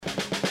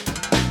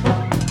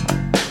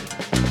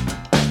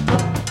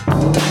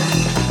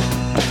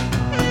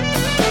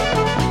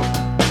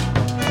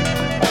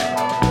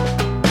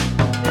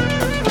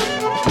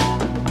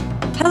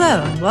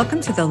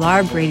welcome to the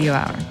LARB Radio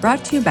Hour,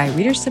 brought to you by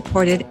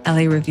reader-supported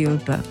LA Review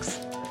of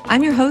Books.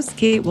 I'm your host,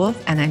 Kate Wolf,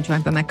 and I'm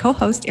joined by my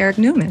co-host, Eric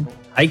Newman.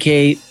 Hi,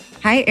 Kate.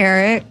 Hi,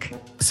 Eric.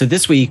 So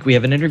this week, we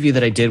have an interview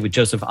that I did with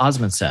Joseph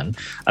Osmundson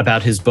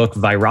about his book,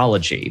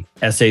 Virology,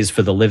 Essays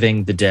for the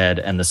Living, the Dead,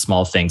 and the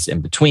Small Things in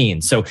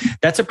Between. So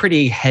that's a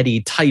pretty heady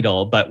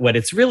title, but what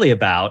it's really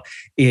about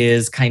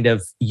is kind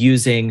of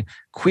using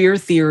queer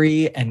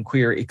theory and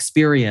queer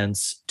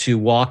experience to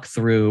walk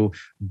through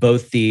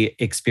both the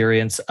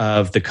experience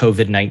of the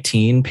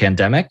COVID-19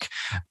 pandemic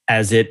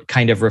as it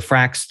kind of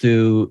refracts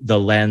through the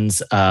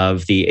lens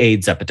of the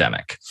AIDS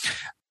epidemic.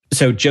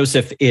 So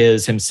Joseph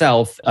is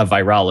himself a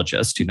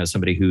virologist,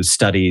 somebody who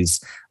studies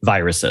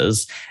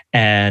viruses.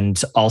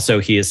 And also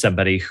he is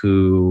somebody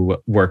who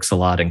works a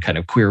lot in kind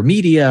of queer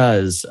media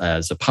as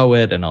a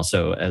poet and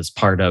also as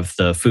part of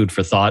the Food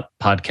for Thought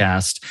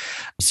podcast.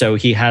 So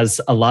he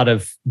has a lot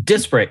of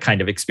disparate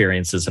kind of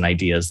experiences and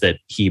ideas that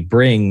he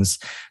brings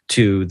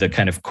to the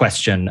kind of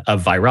question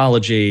of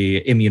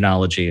virology,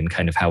 immunology, and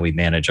kind of how we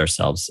manage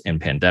ourselves in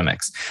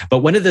pandemics. But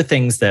one of the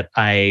things that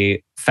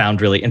I found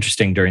really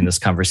interesting during this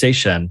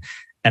conversation,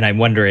 and I'm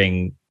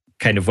wondering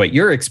kind of what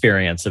your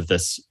experience of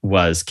this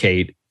was,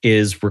 Kate,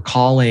 is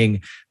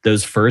recalling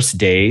those first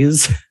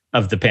days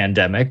of the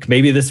pandemic.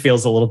 Maybe this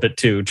feels a little bit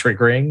too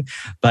triggering,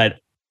 but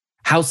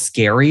how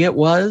scary it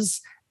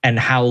was and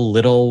how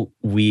little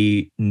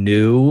we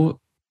knew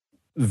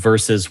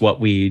versus what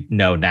we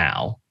know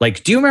now.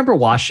 Like, do you remember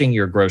washing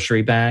your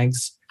grocery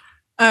bags?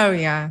 Oh,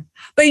 yeah.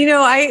 But,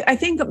 I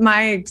think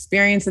my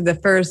experience of the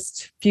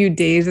first few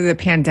days of the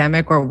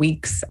pandemic or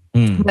weeks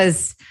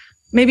was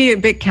maybe a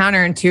bit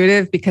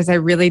counterintuitive because I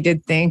really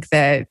did think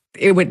that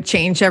it would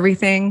change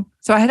everything.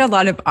 So I had a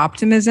lot of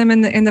optimism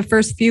in the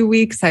first few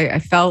weeks. I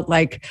felt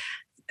like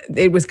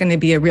it was going to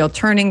be a real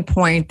turning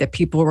point, that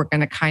people were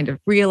going to kind of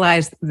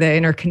realize the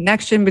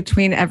interconnection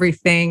between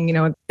everything.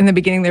 In the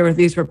beginning, there were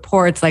these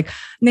reports like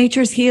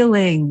nature's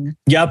healing.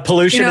 Yeah,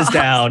 pollution is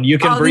down. You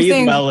can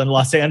breathe well in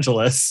Los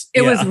Angeles.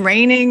 It was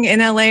raining in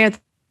LA at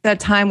that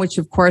time, which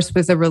of course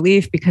was a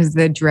relief because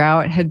the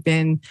drought had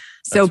been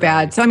so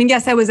bad. Right. So,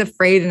 yes, I was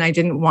afraid and I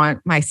didn't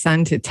want my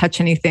son to touch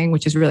anything,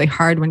 which is really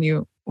hard when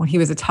he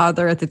was a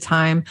toddler at the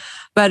time.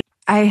 But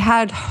I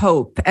had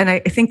hope. And I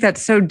think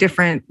that's so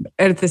different.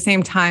 At the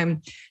same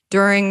time,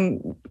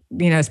 during,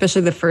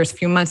 especially the first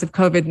few months of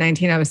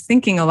COVID-19, I was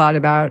thinking a lot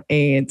about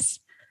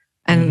AIDS.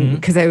 And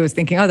because I was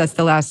thinking, that's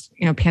the last,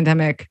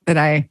 pandemic that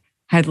I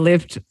had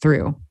lived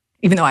through,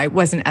 even though I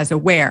wasn't as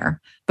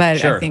aware. But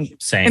sure, I think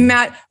same.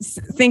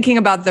 Thinking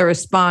about the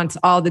response,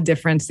 all the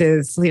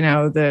differences,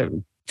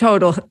 the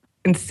total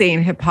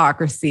insane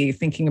hypocrisy,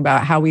 thinking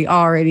about how we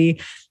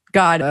already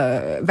got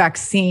a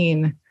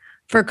vaccine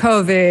for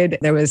COVID.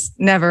 There was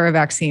never a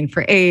vaccine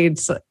for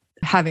AIDS.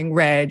 Having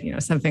read,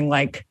 something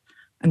like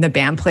And the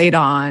band played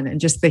on, and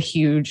just the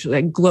huge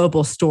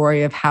global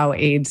story of how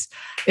AIDS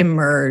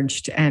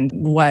emerged and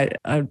what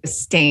a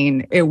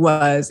stain it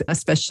was,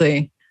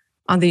 especially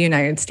on the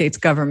United States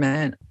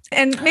government.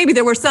 And maybe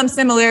there were some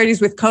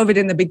similarities with COVID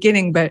in the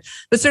beginning, but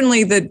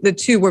certainly the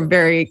two were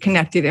very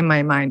connected in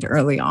my mind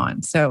early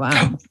on. So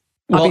I'll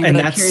be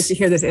really curious to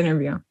hear this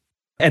interview.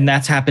 And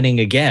that's happening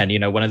again. You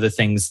know, one of the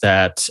things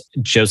that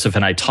Joseph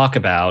and I talk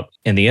about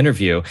in the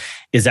interview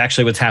is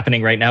actually what's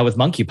happening right now with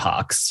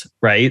monkeypox,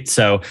 right?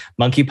 So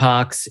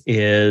monkeypox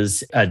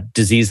is a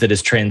disease that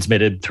is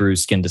transmitted through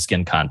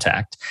skin-to-skin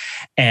contact.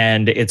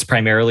 And it's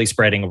primarily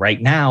spreading right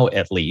now,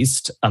 at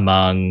least,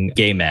 among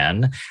gay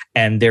men.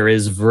 And there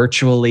is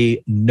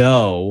virtually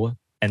no,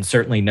 and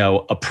certainly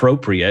no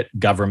appropriate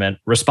government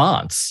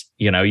response.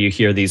 You know, you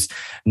hear these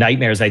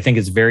nightmares. I think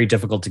it's very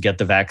difficult to get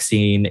the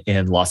vaccine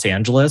in Los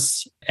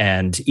Angeles.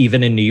 And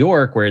even in New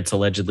York, where it's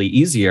allegedly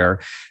easier,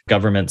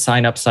 government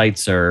sign-up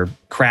sites are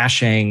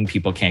crashing.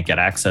 People can't get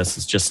access.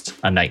 It's just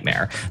a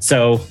nightmare.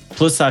 So,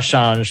 plus ça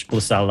change,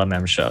 plus ça la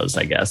même chose,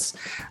 I guess.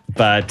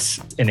 But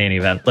in any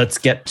event, let's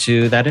get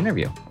to that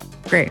interview.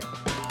 Great.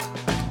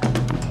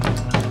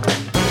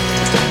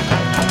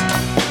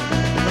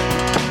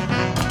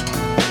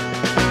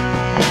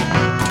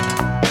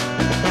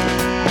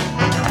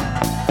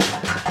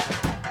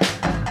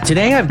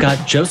 Today, I've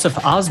got Joseph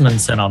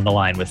Osmundson on the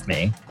line with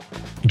me.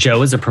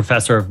 Joe is a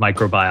professor of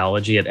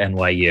microbiology at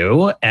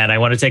NYU, and I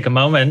want to take a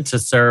moment to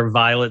serve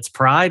Violet's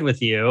pride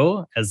with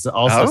you as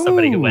also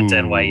somebody who went to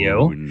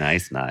NYU.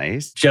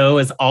 Nice. Joe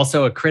is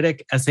also a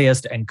critic,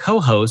 essayist, and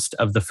co-host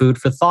of the Food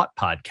for Thought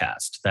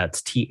podcast.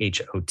 That's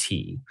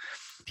THOT.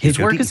 His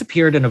work has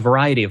appeared in a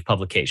variety of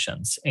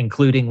publications,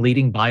 including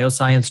leading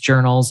bioscience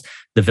journals,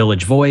 The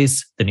Village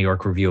Voice, the New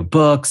York Review of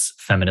Books,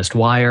 Feminist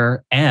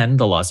Wire, and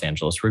the Los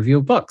Angeles Review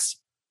of Books.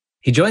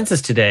 He joins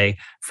us today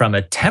from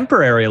a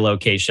temporary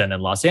location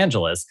in Los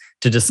Angeles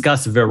to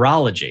discuss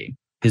Virology,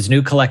 his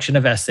new collection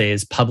of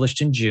essays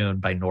published in June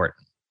by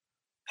Norton.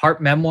 Part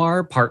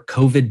memoir, part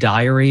COVID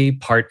diary,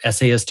 part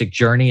essayistic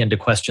journey into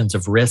questions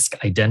of risk,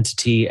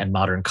 identity, and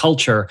modern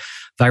culture,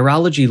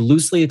 Virology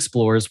loosely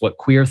explores what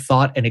queer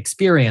thought and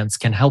experience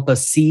can help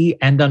us see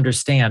and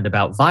understand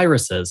about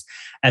viruses,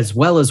 as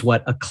well as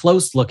what a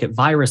close look at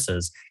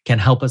viruses can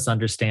help us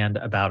understand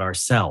about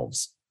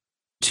ourselves.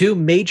 Two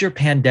major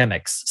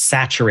pandemics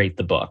saturate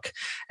the book,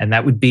 and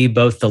that would be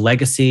both the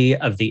legacy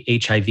of the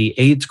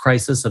HIV/AIDS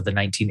crisis of the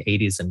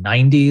 1980s and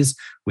 90s,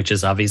 which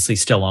is obviously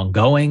still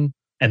ongoing,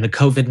 and the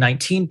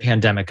COVID-19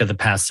 pandemic of the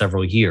past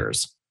several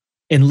years.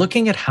 In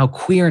looking at how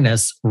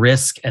queerness,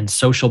 risk, and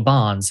social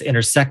bonds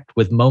intersect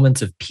with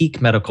moments of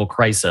peak medical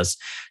crisis,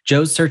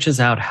 Jo searches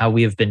out how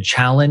we have been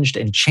challenged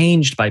and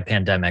changed by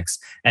pandemics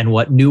and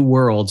what new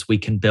worlds we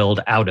can build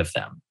out of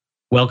them.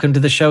 Welcome to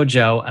the show,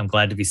 Jo. I'm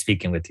glad to be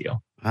speaking with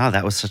you. Wow,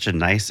 that was such a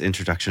nice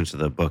introduction to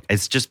the book.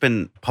 It's just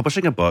been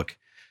publishing a book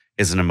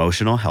is an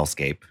emotional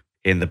hellscape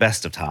in the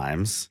best of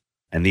times,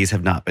 and these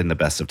have not been the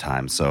best of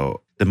times.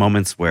 So the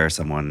moments where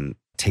someone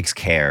takes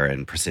care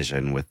and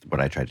precision with what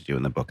I try to do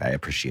in the book, I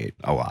appreciate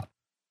a lot.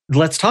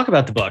 Let's talk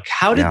about the book.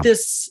 How did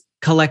this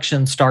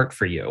collection start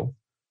for you?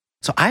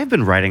 So I've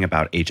been writing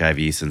about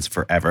HIV since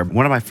forever.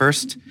 One of my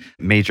first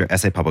major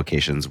essay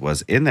publications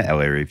was in the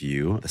LA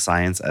Review. The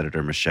science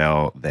editor,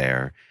 Michelle,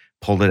 there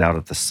pulled it out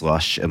of the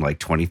slush in like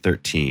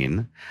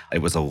 2013.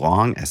 It was a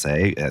long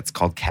essay. It's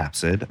called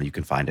Capsid. You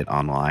can find it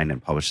online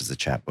and published as a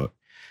chapbook.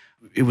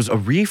 It was a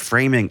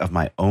reframing of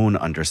my own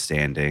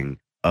understanding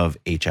of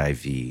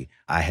HIV.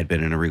 I had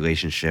been in a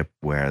relationship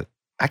where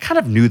I kind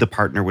of knew the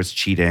partner was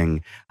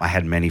cheating. I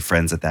had many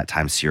friends at that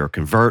time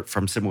seroconvert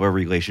from similar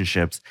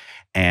relationships.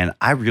 And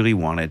I really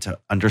wanted to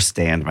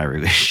understand my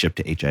relationship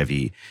to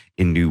HIV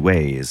in new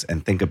ways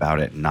and think about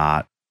it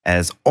not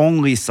as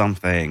only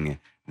something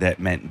that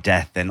meant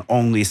death and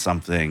only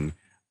something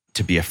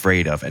to be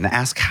afraid of, and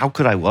ask how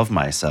could I love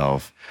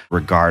myself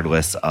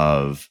regardless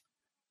of,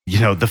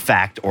 the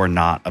fact or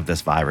not of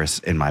this virus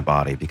in my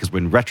body. Because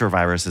when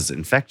retroviruses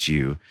infect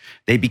you,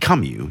 they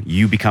become you.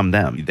 You become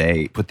them.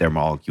 They put their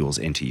molecules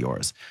into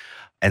yours.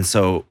 And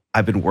so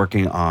I've been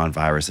working on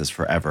viruses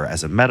forever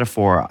as a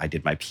metaphor. I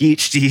did my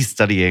PhD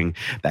studying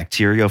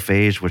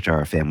bacteriophage, which are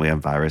a family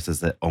of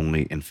viruses that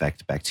only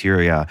infect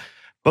bacteria,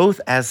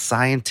 both as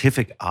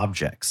scientific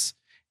objects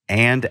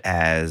and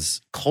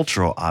as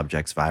cultural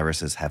objects.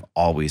 Viruses have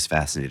always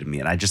fascinated me.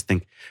 And I just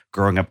think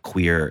growing up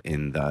queer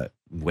in the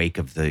wake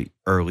of the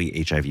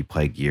early HIV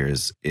plague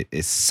years, it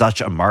is such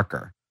a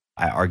marker.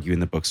 I argue in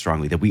the book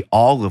strongly that we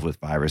all live with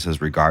viruses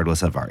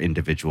regardless of our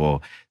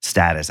individual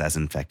status as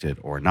infected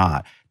or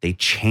not. They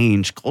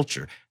change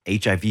culture.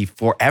 HIV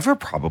forever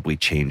probably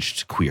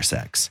changed queer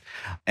sex.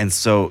 And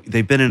so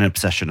they've been an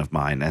obsession of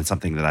mine and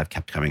something that I've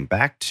kept coming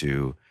back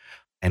to.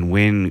 And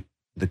when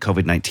the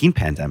COVID-19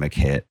 pandemic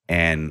hit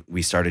and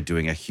we started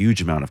doing a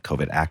huge amount of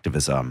COVID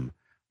activism,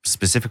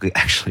 specifically,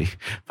 actually,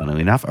 funnily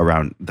enough,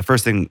 around the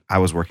first thing I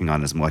was working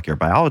on as a molecular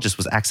biologist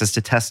was access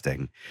to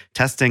testing.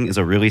 Testing is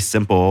a really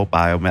simple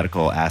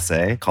biomedical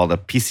assay called a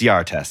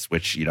PCR test,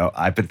 which,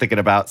 I've been thinking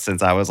about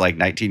since I was like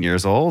 19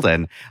 years old.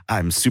 And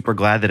I'm super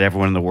glad that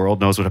everyone in the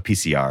world knows what a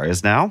PCR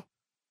is now.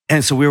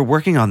 And so we were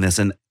working on this,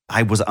 and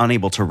I was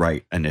unable to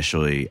write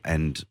initially.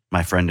 And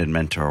my friend and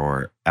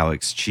mentor,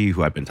 Alex Chi,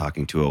 who I've been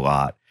talking to a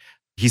lot,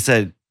 he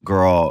said,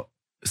 girl,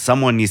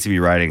 someone needs to be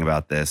writing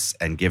about this,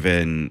 and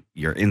given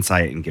your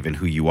insight and given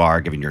who you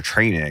are, given your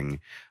training,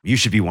 you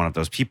should be one of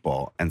those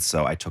people. And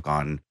so I took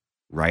on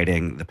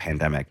writing the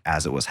pandemic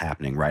as it was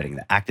happening, writing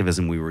the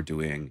activism we were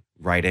doing,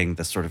 writing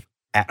the sort of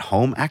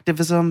at-home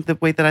activism, the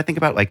way that I think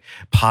about, like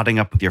potting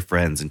up with your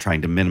friends and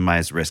trying to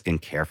minimize risk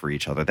and care for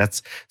each other.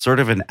 That's sort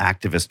of an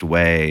activist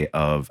way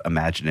of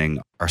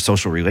imagining our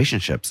social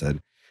relationships and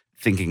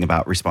thinking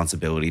about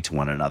responsibility to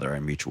one another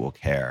and mutual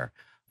care.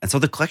 And so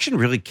the collection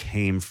really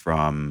came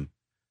from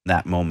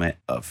that moment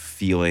of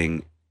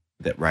feeling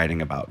that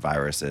writing about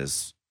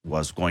viruses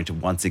was going to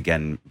once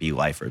again be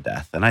life or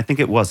death. And I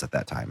think it was at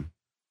that time.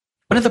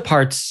 One of the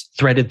parts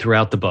threaded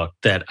throughout the book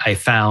that I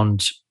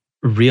found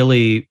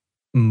really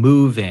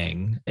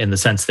moving, in the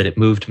sense that it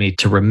moved me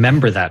to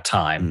remember that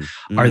time,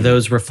 are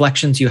those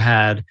reflections you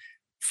had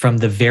from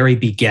the very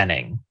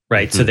beginning,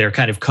 right? Mm-hmm. So they're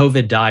kind of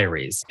COVID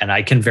diaries. And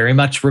I can very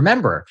much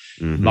remember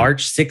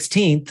March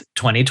 16th,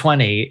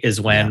 2020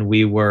 is when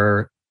we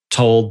were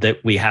told that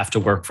we have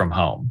to work from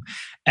home.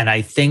 And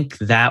I think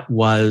that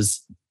was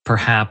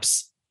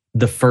perhaps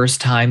the first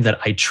time that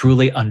I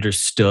truly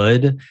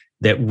understood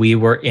that we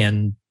were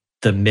in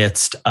the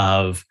midst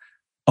of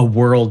a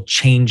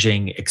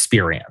world-changing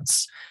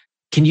experience.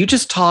 Can you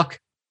just talk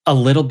a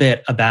little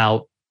bit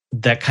about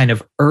that kind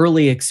of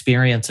early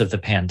experience of the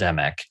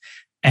pandemic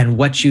and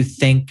what you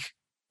think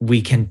we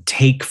can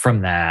take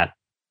from that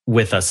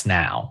with us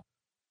now?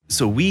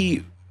 So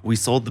we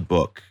sold the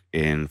book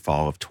in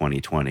fall of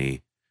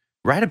 2020,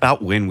 right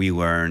about when we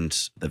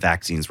learned the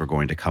vaccines were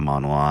going to come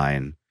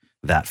online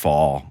that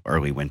fall,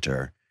 early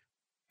winter.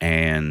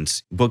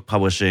 And book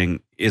publishing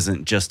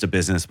isn't just a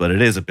business, but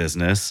it is a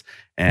business.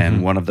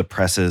 And one of the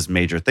press's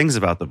major things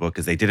about the book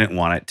is they didn't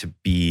want it to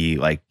be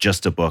like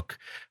just a book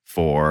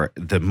for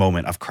the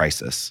moment of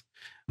crisis.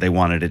 They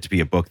wanted it to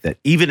be a book that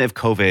even if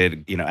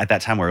COVID, at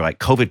that time we were like,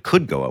 COVID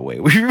could go away.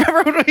 We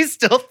remember when we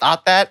still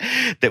thought that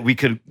we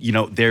could,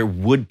 there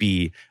would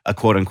be a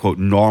quote unquote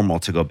normal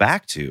to go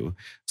back to.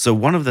 So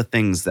one of the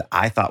things that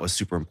I thought was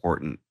super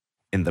important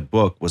in the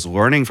book was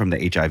learning from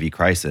the HIV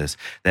crisis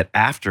that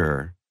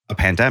after a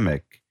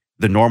pandemic,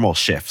 the normal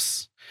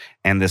shifts.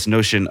 And this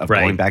notion of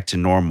going back to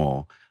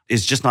normal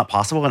is just not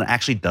possible. And it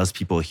actually does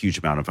people a huge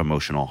amount of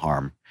emotional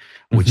harm,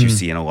 which you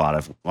see in a lot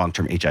of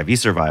long-term HIV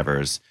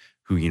survivors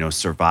who,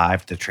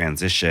 survived the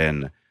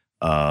transition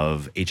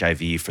of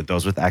HIV for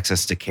those with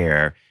access to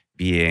care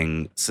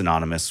being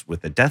synonymous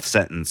with a death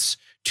sentence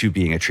to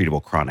being a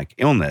treatable chronic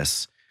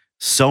illness.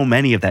 So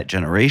many of that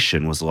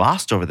generation was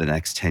lost over the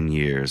next 10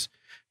 years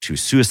to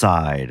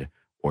suicide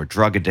or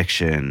drug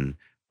addiction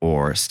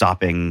or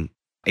stopping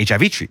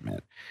HIV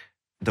treatment.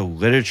 The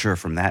literature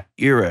from that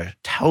era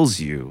tells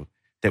you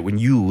that when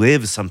you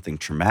live something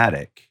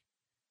traumatic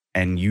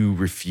and you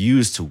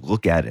refuse to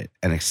look at it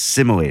and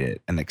assimilate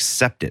it and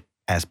accept it,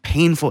 as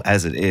painful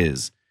as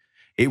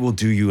it will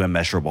do you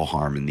immeasurable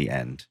harm in the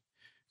end.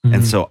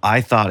 And so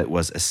I thought it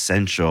was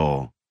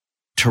essential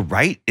to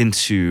write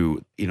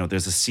into,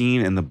 there's a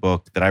scene in the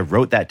book that I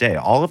wrote that day.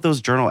 All of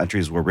those journal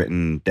entries were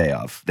written day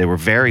of. They were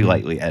very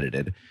lightly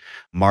edited.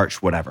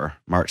 March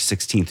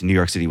 16th, New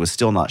York City was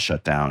still not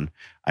shut down.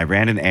 I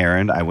ran an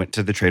errand. I went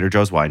to the Trader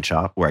Joe's wine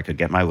shop where I could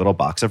get my little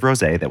box of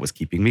rosé that was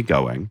keeping me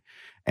going.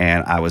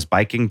 And I was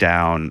biking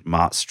down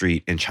Mott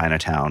Street in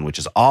Chinatown, which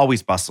is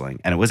always bustling,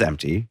 and it was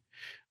empty.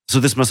 So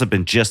this must have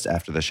been just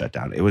after the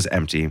shutdown. It was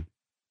empty.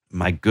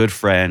 My good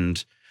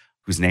friend,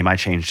 whose name I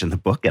changed in the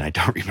book, and I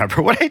don't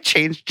remember what I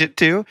changed it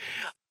to,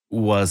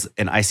 was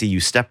an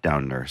ICU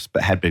step-down nurse,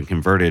 but had been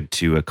converted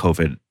to a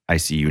COVID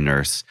ICU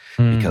nurse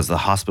because the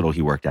hospital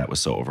he worked at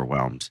was so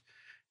overwhelmed.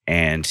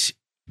 And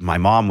my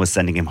mom was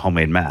sending him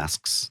homemade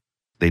masks.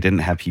 They didn't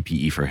have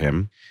PPE for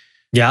him.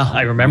 Yeah,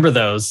 I remember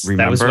those.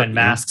 That was when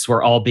masks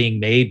were all being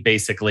made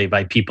basically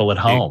by people at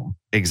home.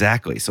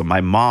 Exactly. So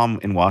my mom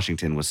in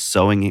Washington was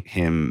sewing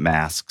him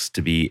masks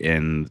to be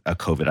in a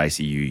COVID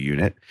ICU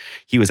unit.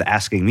 He was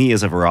asking me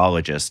as a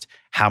virologist,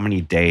 how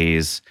many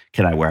days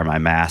can I wear my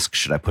mask?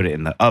 Should I put it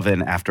in the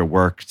oven after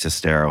work to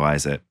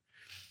sterilize it?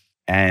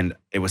 And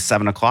it was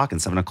 7:00 and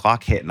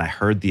 7:00 hit and I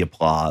heard the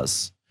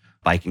applause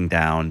biking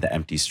down the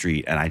empty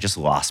street. And I just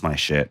lost my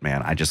shit,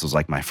 man. I just was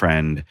like, my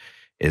friend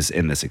is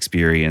in this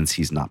experience.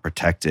 He's not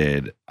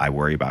protected. I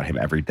worry about him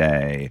every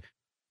day.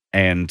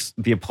 And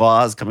the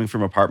applause coming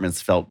from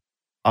apartments felt,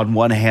 on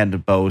one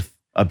hand, both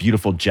a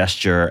beautiful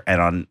gesture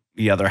and on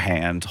the other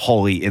hand,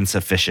 wholly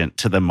insufficient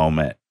to the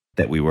moment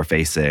that we were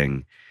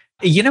facing.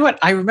 You know what?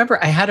 I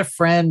remember I had a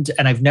friend,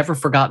 and I've never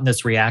forgotten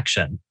this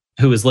reaction,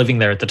 who was living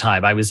there at the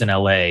time. I was in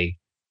LA,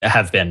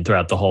 have been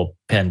throughout the whole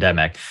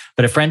pandemic.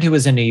 But a friend who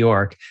was in New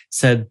York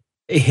said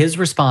his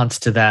response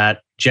to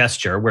that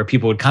gesture, where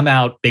people would come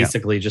out,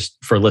 basically, just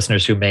for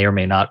listeners who may or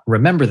may not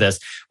remember this,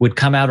 would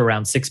come out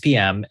around 6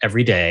 p.m.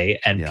 every day,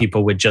 and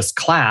people would just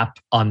clap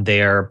on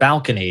their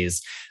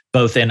balconies,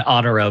 both in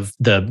honor of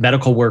the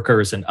medical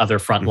workers and other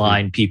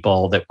frontline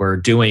people that were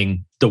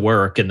doing the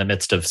work in the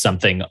midst of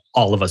something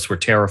all of us were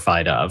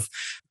terrified of,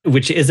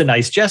 which is a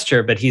nice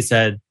gesture. But he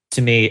said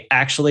to me,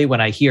 actually,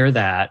 when I hear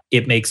that,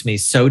 it makes me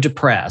so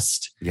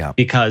depressed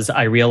because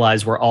I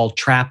realize we're all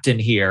trapped in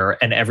here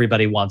and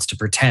everybody wants to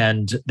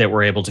pretend that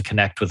we're able to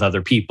connect with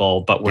other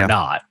people, but we're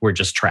not. We're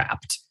just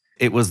trapped.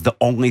 It was the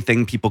only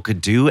thing people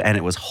could do, and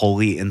it was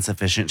wholly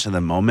insufficient to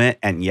the moment,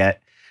 and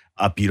yet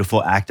a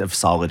beautiful act of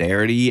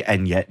solidarity,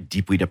 and yet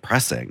deeply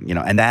depressing.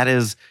 And that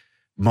is,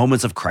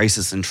 moments of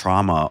crisis and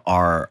trauma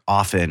are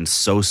often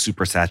so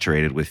super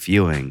saturated with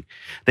feeling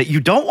that you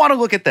don't want to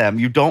look at them.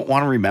 You don't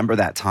want to remember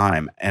that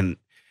time. And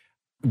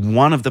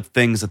one of the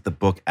things that the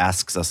book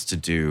asks us to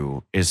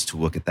do is to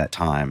look at that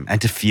time and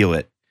to feel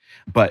it,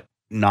 but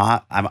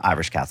I'm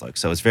Irish Catholic,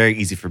 so it's very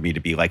easy for me to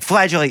be like,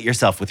 flagellate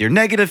yourself with your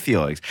negative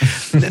feelings.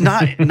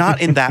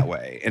 not in that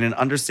way. And an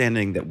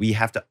understanding that we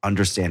have to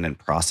understand and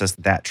process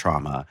that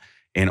trauma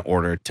in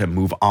order to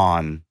move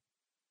on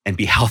and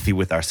be healthy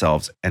with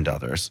ourselves and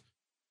others.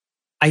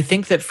 I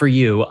think that for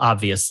you,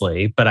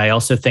 obviously, but I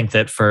also think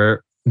that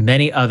for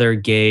many other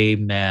gay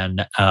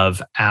men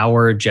of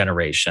our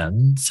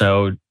generation,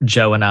 so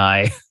Joe and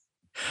I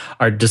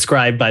are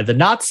described by the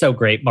not so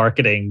great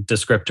marketing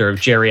descriptor of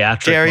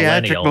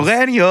geriatric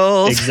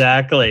millennials.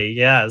 Exactly.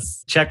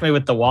 Yes. Check me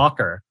with the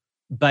walker.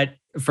 But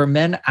for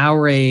men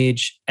our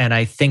age, and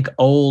I think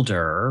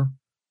older,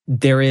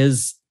 there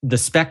is the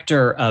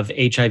specter of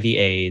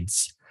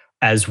HIV/AIDS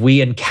as we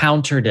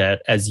encountered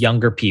it as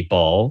younger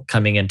people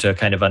coming into a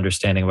kind of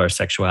understanding of our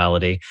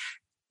sexuality.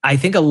 I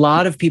think a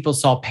lot of people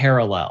saw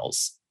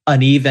parallels,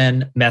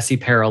 uneven, messy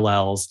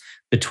parallels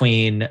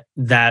between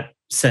that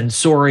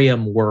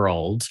sensorium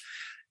world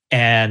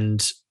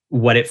and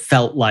what it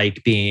felt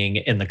like being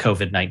in the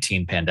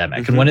COVID-19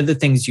 pandemic. And one of the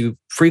things you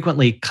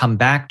frequently come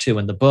back to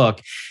in the book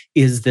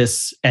is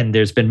this, and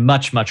there's been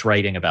much, much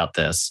writing about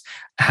this,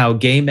 how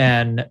gay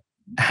men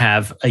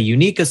have a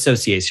unique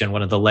association.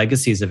 One of the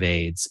legacies of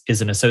AIDS is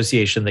an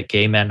association that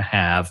gay men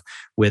have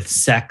with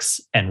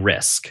sex and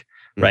risk,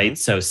 right?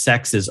 So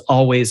sex is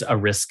always a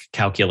risk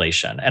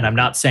calculation. And I'm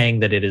not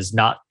saying that it is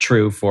not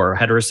true for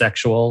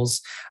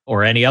heterosexuals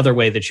or any other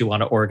way that you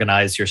want to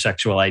organize your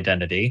sexual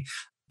identity,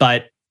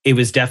 but it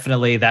was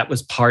definitely, that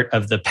was part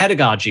of the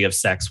pedagogy of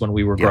sex when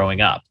we were growing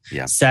up.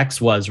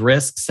 Sex was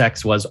risk.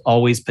 Sex was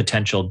always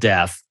potential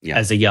death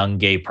as a young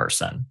gay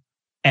person.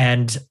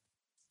 And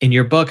in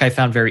your book, I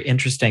found very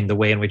interesting the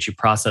way in which you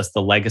process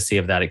the legacy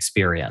of that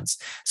experience.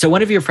 So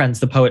one of your friends,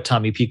 the poet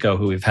Tommy Pico,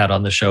 who we've had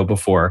on the show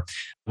before,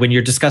 when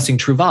you're discussing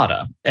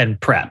Truvada and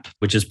PrEP,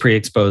 which is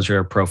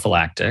pre-exposure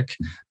prophylactic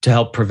to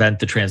help prevent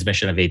the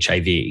transmission of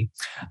HIV,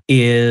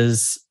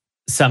 is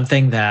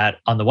something that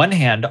on the one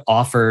hand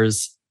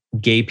offers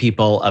gay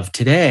people of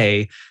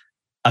today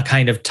a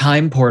kind of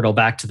time portal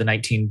back to the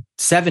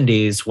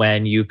 1970s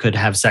when you could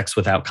have sex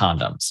without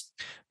condoms.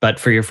 But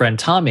for your friend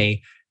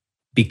Tommy,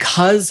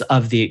 because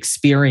of the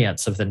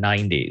experience of the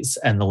 90s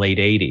and the late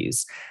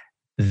 80s,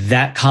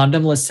 that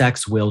condomless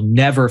sex will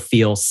never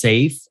feel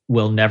safe,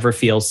 will never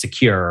feel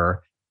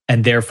secure,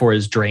 and therefore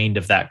is drained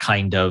of that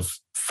kind of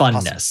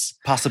funness.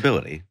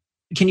 Possibility.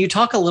 Can you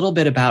talk a little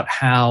bit about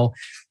how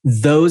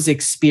those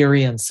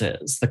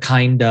experiences, the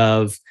kind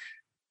of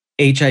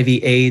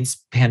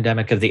HIV/AIDS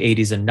pandemic of the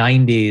 80s and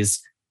 90s,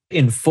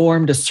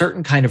 informed a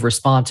certain kind of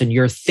response in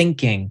your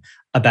thinking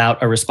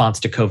about a response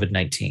to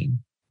COVID-19?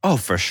 Oh,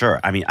 for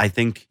sure. I mean, I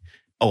think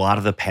a lot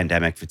of the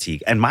pandemic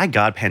fatigue, and my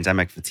God,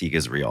 pandemic fatigue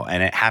is real.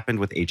 And it happened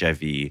with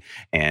HIV,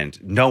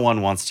 and no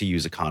one wants to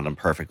use a condom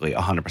perfectly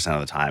 100% of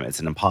the time. It's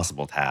an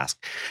impossible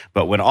task.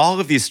 But when all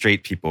of these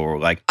straight people were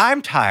like,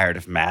 I'm tired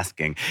of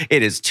masking.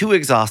 It is too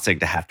exhausting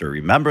to have to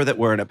remember that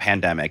we're in a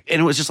pandemic. And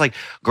it was just like,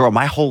 girl,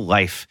 my whole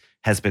life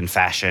has been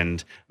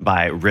fashioned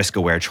by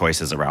risk-aware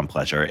choices around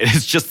pleasure. It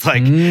is just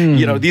like,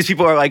 these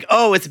people are like,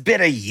 oh, it's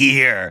been a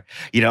year.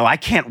 I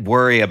can't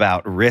worry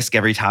about risk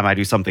every time I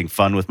do something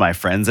fun with my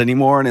friends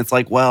anymore. And it's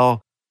like,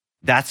 well,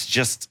 that's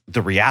just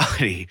the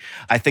reality.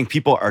 I think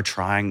people are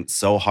trying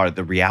so hard.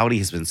 The reality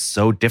has been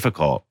so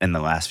difficult in the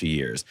last few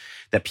years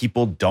that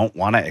people don't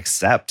want to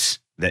accept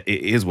that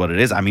it is what it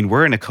is. I mean,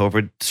 we're in a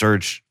COVID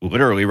surge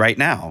literally right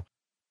now.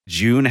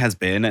 June has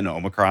been an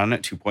Omicron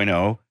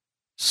 2.0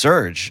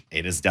 surge.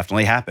 It is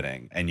definitely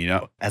happening. And,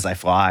 as I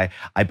fly,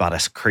 I bought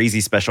a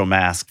crazy special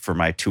mask for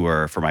my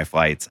tour, for my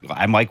flights.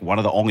 I'm like one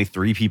of the only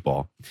 3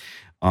 people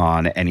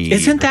on any.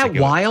 Isn't that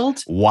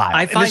wild? Wild.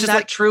 I find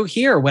that true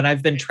here when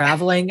I've been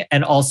traveling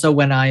and also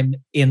when I'm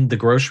in the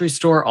grocery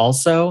store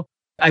also.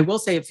 I will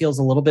say it feels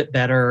a little bit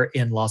better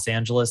in Los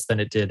Angeles than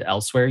it did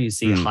elsewhere. You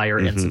see higher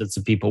incidence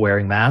of people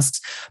wearing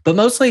masks, but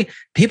mostly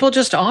people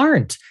just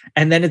aren't.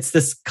 And then it's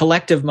this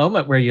collective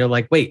moment where you're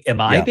like, wait, am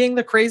I being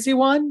the crazy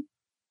one?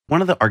 One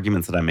of the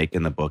arguments that I make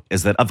in the book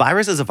is that a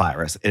virus is a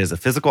virus. It is a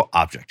physical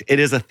object. It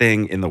is a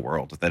thing in the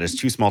world that is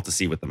too small to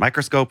see with the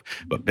microscope,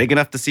 but big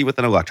enough to see with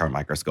an electron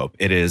microscope.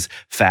 It is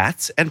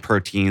fats and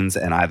proteins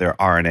and either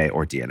RNA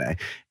or DNA.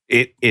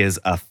 It is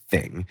a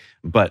thing.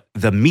 But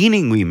the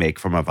meaning we make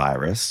from a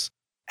virus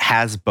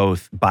has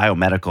both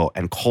biomedical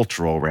and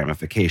cultural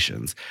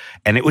ramifications,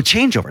 and it would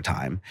change over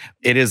time.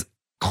 It is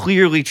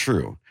clearly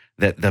true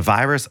that the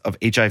virus of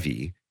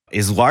HIV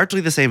is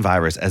largely the same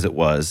virus as it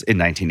was in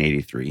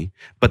 1983,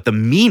 but the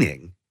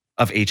meaning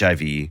of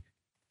HIV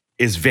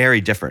is very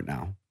different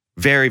now.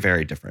 Very,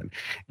 very different.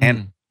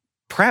 And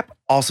PrEP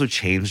also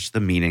changed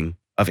the meaning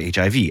of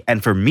HIV.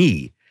 And for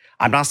me,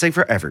 I'm not saying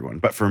for everyone,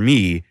 but for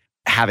me,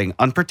 having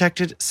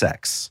unprotected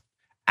sex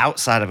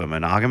outside of a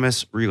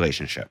monogamous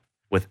relationship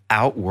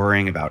without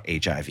worrying about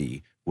HIV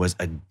was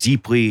a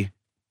deeply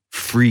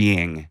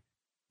freeing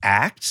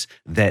act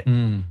that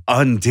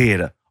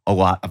undid a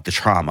lot of the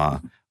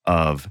trauma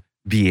of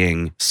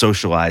being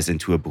socialized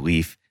into a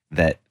belief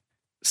that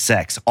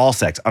sex, all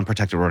sex,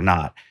 unprotected or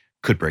not,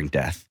 could bring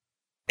death.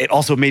 It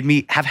also made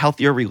me have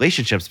healthier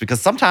relationships because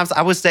sometimes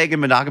I was staying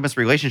in monogamous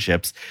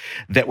relationships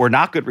that were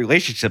not good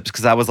relationships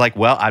because I was like,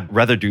 well, I'd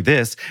rather do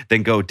this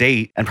than go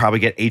date and probably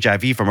get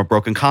HIV from a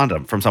broken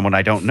condom from someone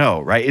I don't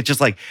know, right? It's just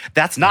like,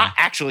 that's not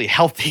actually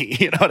healthy,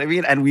 you know what I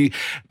mean? And we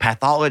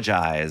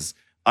pathologize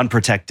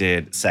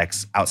unprotected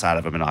sex outside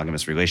of a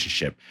monogamous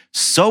relationship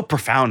so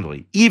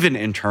profoundly, even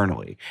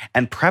internally.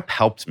 And PrEP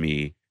helped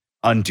me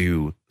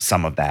undo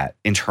some of that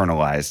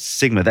internalized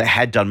stigma that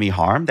had done me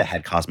harm, that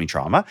had caused me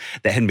trauma,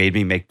 that had made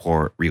me make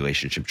poor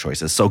relationship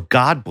choices. So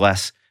God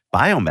bless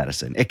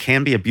biomedicine. It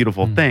can be a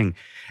beautiful thing.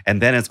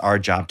 And then it's our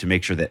job to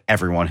make sure that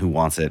everyone who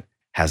wants it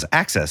has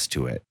access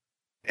to it.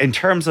 In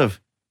terms of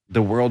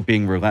the world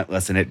being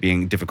relentless and it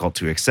being difficult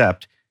to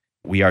accept,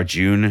 we are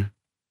June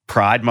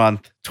Pride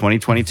Month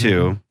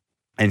 2022,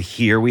 and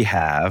here we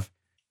have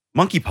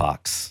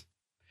monkeypox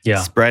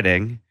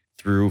spreading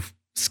through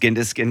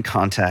skin-to-skin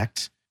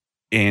contact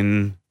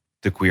in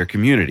the queer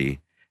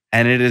community.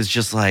 And it is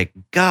just like,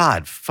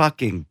 God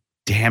fucking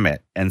damn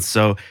it. And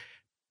so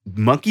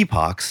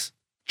monkeypox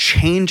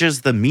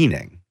changes the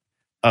meaning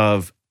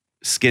of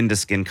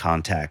skin-to-skin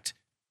contact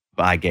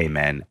by gay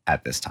men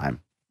at this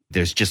time.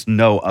 There's just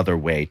no other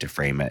way to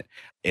frame it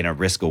in a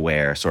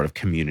risk-aware, sort of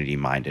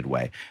community-minded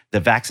way. The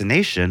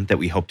vaccination that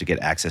we hope to get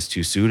access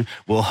to soon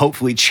will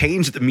hopefully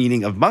change the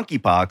meaning of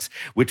monkeypox,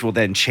 which will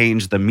then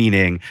change the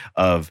meaning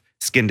of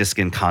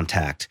skin-to-skin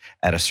contact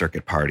at a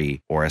circuit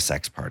party or a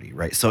sex party,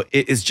 right? So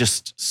it is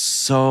just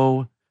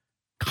so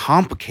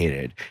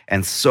complicated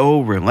and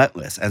so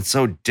relentless and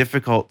so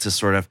difficult to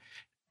sort of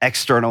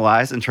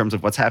externalize in terms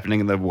of what's happening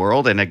in the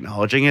world and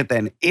acknowledging it,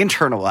 then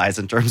internalize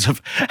in terms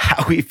of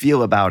how we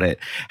feel about it,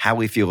 how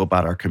we feel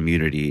about our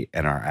community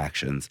and our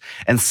actions.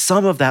 And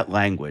some of that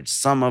language,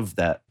 some of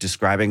that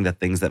describing the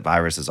things that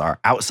viruses are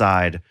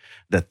outside,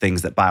 the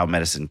things that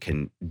biomedicine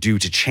can do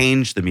to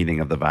change the meaning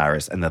of the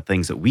virus, and the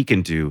things that we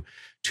can do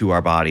to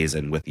our bodies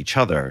and with each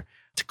other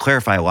to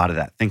clarify a lot of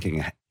that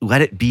thinking.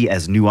 Let it be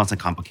as nuanced and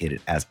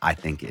complicated as I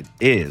think it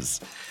is,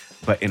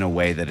 but in a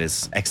way that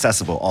is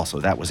accessible also.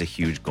 That was a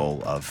huge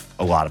goal of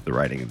a lot of the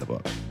writing in the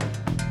book.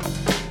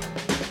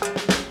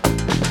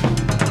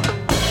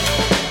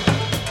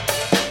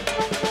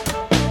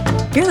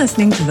 You're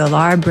listening to the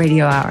LARB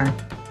Radio Hour.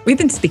 We've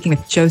been speaking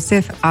with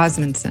Joseph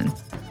Osmundson,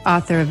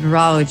 author of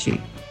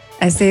Virology,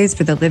 Essays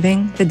for the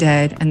Living, the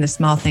Dead, and the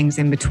Small Things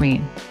in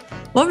Between.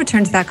 We'll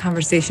return to that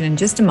conversation in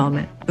just a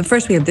moment, but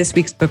first we have this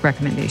week's book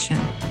recommendation.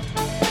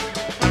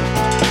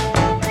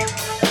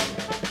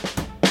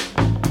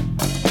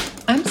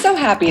 I'm so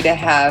happy to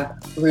have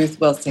Ruth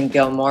Wilson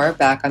Gilmore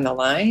back on the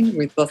line.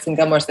 Ruth Wilson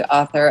Gilmore is the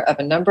author of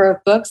a number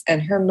of books,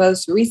 and her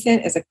most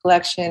recent is a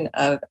collection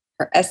of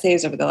her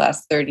essays over the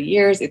last 30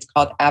 years. It's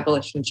called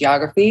Abolition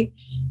Geography,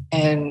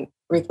 and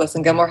Ruth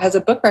Wilson Gilmore has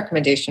a book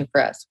recommendation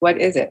for us. What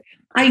is it?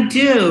 I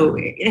do.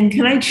 And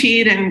can I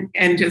cheat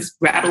and just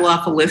rattle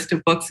off a list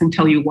of books and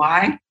tell you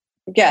why?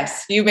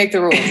 Yes, you make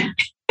the rules.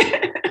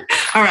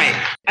 All right.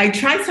 I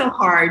tried so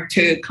hard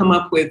to come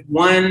up with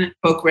one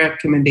book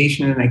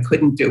recommendation and I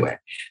couldn't do it.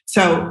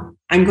 So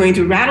I'm going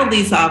to rattle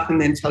these off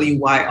and then tell you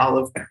why all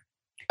of them.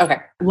 Okay.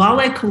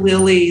 Laleh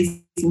Khalili's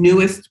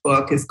newest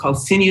book is called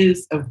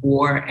Sinews of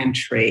War and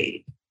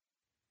Trade.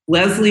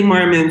 Leslie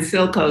Marmon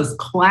Silko's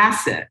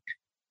classic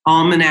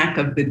Almanac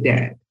of the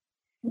Dead.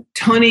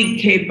 Toni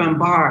Cade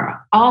Bambara,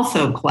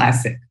 also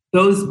classic,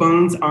 Those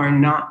Bones Are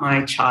Not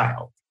My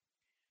Child.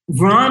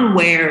 Vron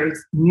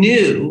Ware's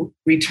new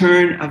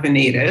Return of a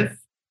Native.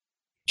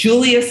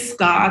 Julius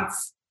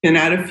Scott's, been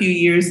out a few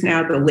years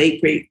now, the late,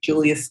 great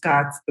Julius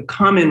Scott's The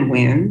Common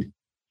Wind.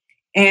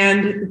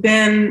 And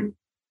then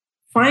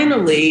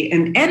finally,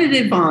 an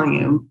edited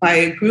volume by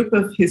a group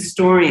of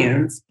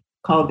historians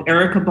called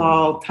Eric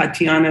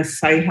Tatiana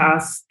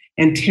Seijas,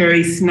 and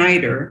Terri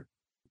Snyder.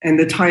 And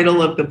the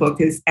title of the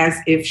book is As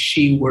If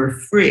She Were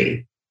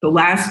Free. The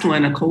last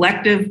one, a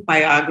collective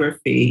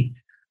biography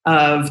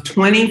of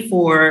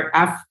 24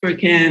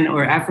 African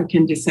or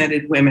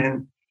African-descended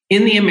women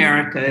in the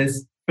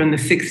Americas from the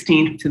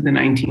 16th to the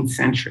 19th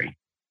century.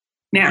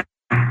 Now,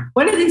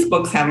 what do these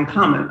books have in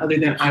common other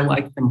than I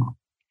like them all?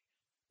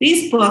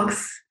 These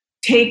books,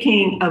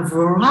 taking a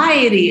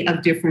variety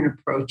of different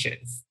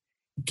approaches,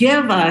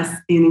 give us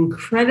an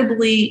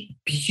incredibly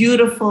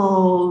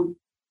beautiful,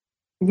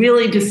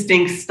 really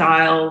distinct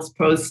styles,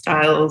 prose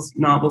styles,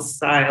 novel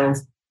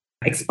styles,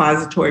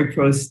 expository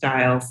prose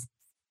styles,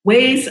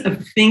 ways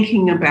of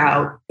thinking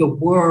about the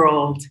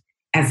world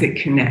as it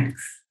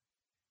connects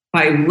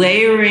by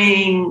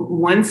layering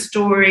one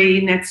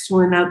story next to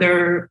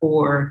another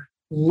or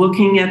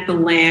looking at the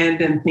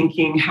land and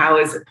thinking, how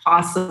is it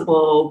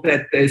possible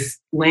that this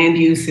land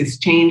use has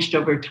changed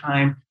over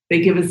time? They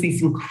give us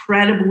these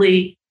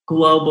incredibly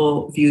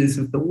global views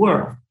of the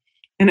world.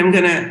 And I'm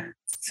going to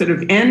sort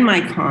of end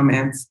my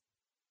comments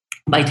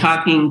by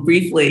talking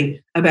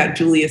briefly about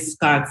Julius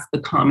Scott's The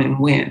Common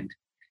Wind.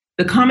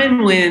 The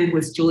Common Wind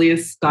was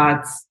Julius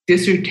Scott's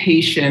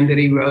dissertation that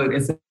he wrote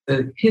as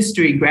a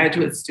history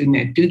graduate student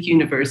at Duke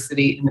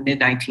University in the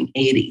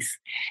mid-1980s.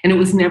 And it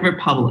was never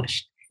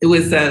published. It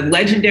was a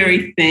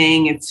legendary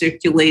thing. It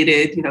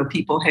circulated,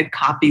 people had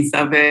copies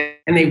of it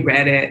and they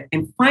read it.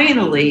 And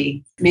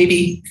finally,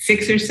 maybe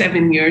 6 or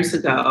 7 years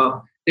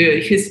ago,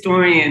 the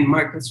historian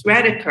Marcus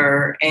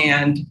Rediker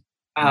and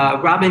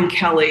Robin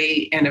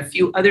Kelly and a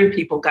few other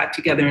people got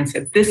together and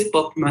said, this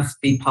book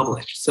must be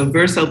published. So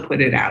Verso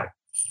put it out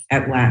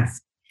at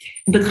last.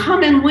 The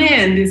Common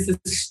Wind is a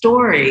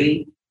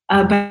story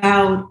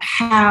about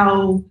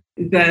how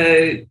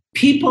the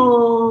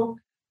people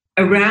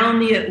around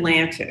the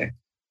Atlantic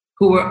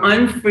who were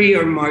unfree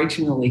or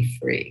marginally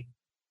free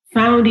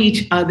found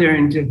each other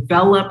and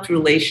developed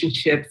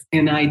relationships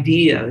and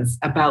ideas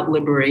about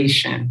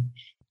liberation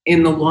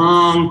in the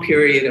long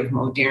period of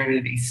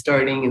modernity,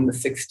 starting in the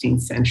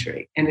 16th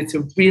century. And it's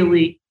a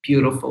really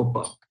beautiful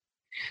book.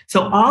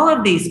 So all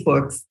of these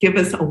books give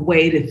us a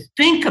way to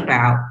think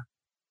about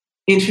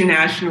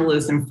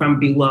internationalism from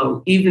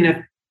below, even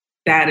if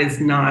that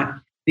is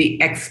not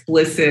the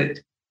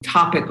explicit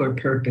topic or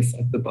purpose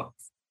of the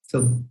books.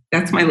 So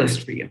that's my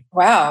list for you.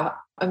 Wow,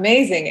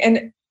 amazing.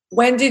 And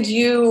when did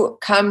you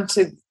come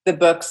to the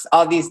books,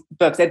 all these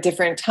books at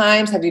different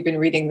times? Have you been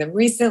reading them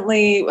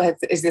recently?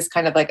 Is this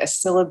kind of like a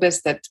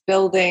syllabus that's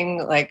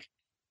building? Like,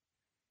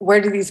 where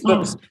do these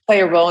books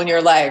play a role in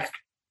your life?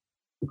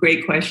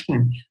 Great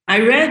question. I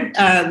read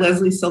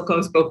Leslie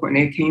Silko's book when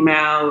it came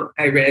out.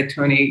 I read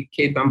Toni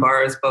Cade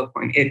Bambara's book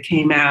when it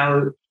came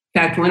out. In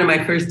fact, one of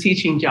my first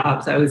teaching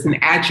jobs, I was an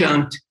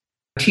adjunct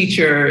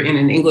teacher in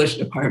an English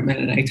department,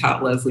 and I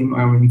taught Leslie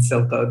Marmon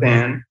Silko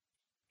then.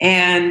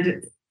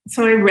 And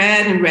so I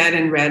read and read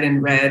and read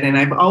and read, and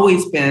I've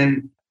always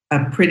been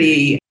a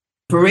pretty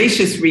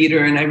voracious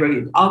reader, and I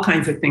read all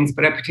kinds of things,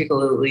 but I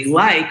particularly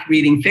like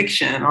reading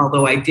fiction,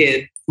 although I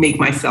did make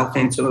myself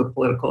into a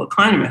political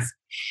economist.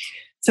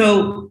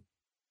 So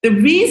the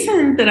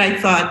reason that I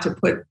thought to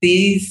put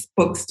these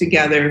books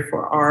together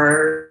for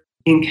our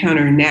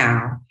encounter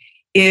now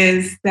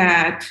is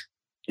that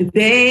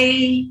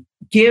they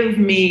give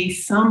me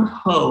some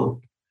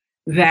hope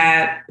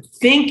that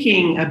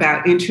thinking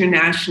about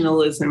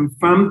internationalism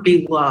from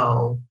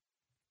below,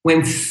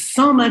 when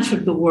so much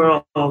of the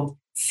world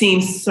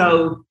seems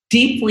so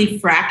deeply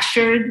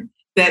fractured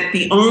that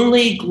the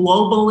only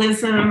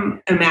globalism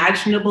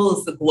imaginable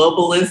is the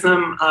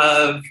globalism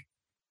of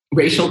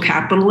racial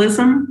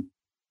capitalism,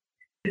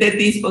 that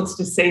these books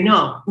just say,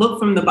 no, look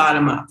from the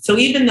bottom up. So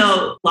even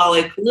though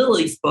Laleh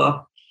Khalili's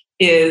book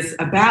is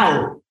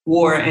about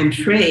war and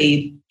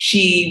trade,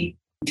 she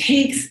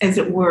takes, as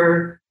it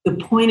were, the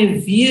point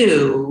of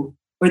view,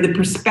 or the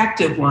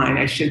perspective line,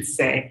 I should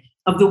say,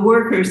 of the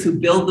workers who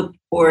build the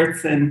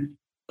ports and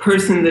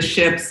person the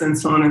ships and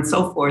so on and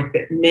so forth,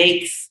 that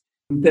makes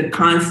the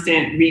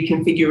constant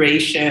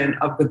reconfiguration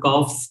of the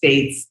Gulf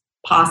states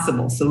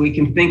possible, so we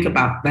can think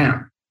about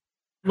them.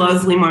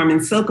 Leslie Marmon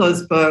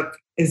Silko's book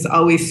has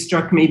always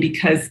struck me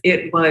because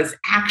it was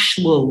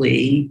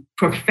actually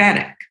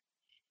prophetic.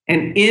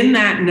 And in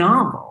that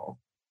novel,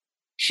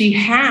 she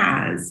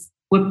has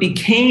what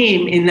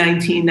became in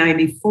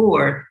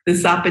 1994 the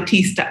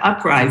Zapatista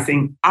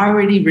uprising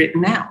already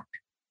written out.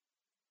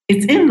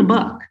 It's in the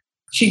book.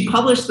 She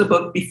published the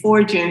book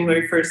before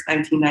January 1st,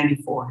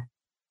 1994.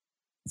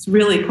 It's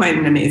really quite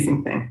an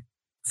amazing thing.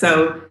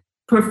 So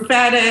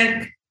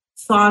prophetic,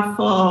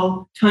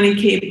 thoughtful. Toni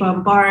Cade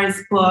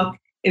Bambara's book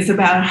is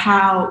about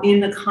how, in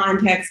the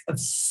context of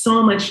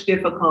so much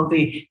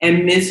difficulty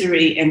and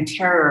misery and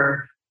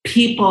terror,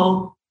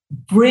 people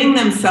bring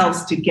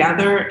themselves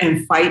together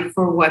and fight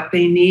for what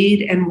they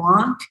need and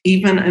want,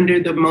 even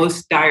under the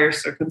most dire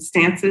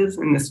circumstances.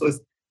 And this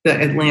was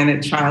the Atlanta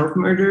child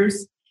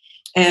murders.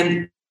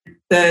 And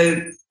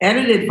the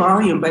edited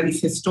volume by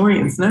these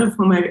historians, none of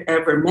whom I've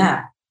ever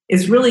met,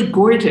 is really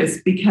gorgeous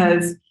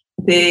because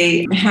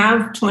they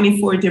have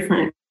 24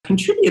 different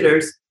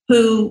contributors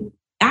who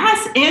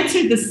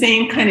answered the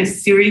same kind of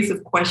series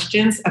of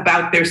questions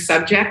about their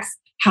subjects,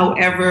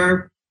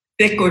 however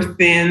thick or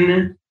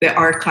thin the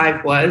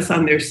archive was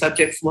on their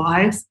subjects'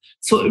 lives.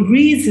 So it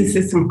reads as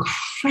this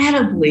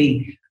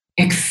incredibly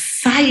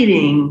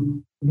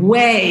exciting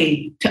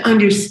way to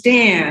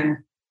understand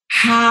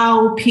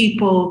how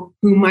people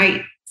who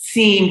might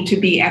seem to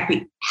be at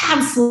the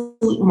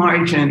absolute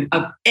margin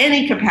of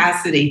any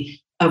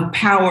capacity of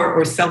power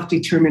or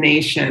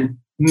self-determination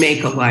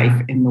make a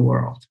life in the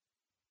world.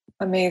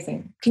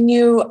 Amazing.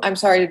 I'm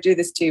sorry to do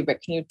this to you,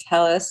 but can you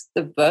tell us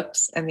the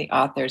books and the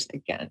authors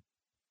again?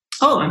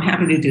 Oh, I'm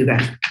happy to do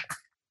that.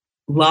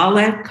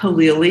 Laleh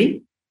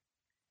Khalili,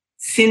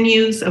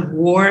 Sinews of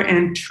War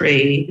and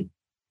Trade,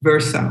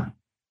 Verso.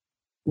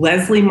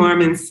 Leslie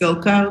Marmon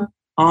Silko,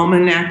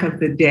 Almanac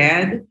of the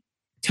Dead.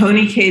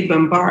 Toni Cade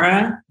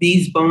Bambara,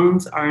 These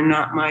Bones Are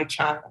Not My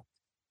Child.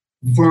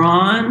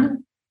 Vron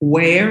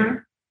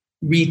Ware,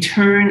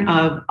 Return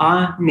of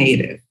a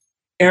Native.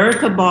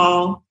 Erica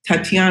Ball,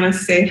 Tatiana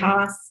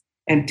Seijas,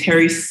 and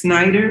Terri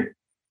Snyder,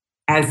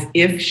 As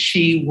If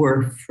She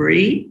Were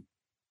Free.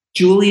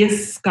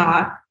 Julius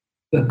Scott,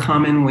 The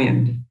Common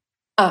Wind.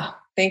 Oh,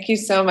 thank you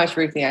so much,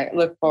 Ruthie. I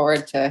look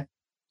forward to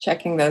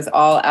checking those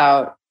all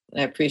out.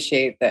 I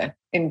appreciate the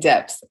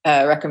in-depth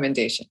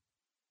recommendation.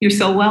 You're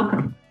so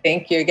welcome.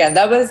 Thank you again.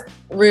 That was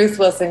Ruth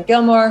Wilson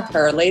Gilmore.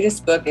 Her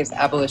latest book is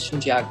Abolition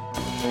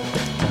Geography.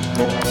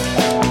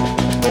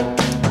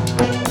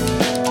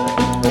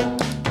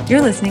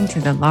 You're listening to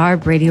the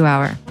LARB Radio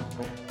Hour.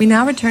 We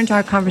now return to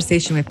our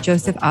conversation with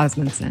Joseph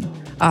Osmundson,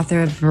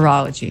 author of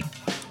Virology.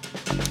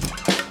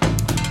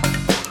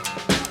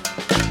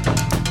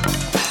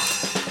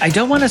 I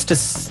don't want us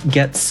to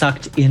get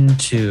sucked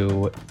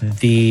into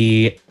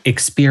the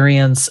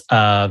experience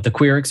of the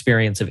queer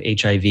experience of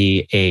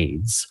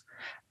HIV/AIDS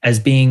as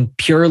being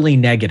purely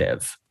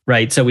negative,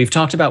 right? So we've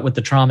talked about what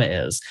the trauma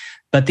is,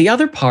 but the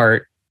other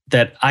part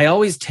that I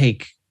always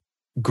take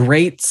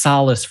great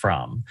solace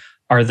from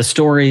are the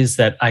stories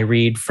that I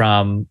read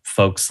from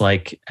folks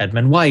like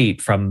Edmund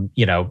White, from,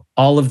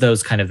 all of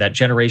those kind of that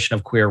generation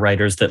of queer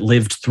writers that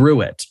lived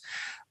through it.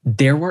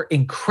 There were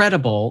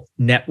incredible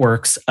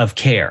networks of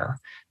care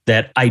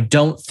that I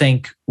don't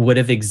think would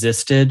have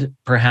existed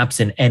perhaps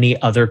in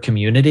any other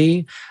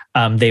community.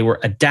 They were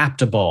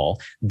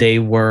adaptable. They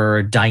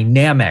were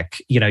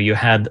dynamic. You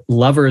had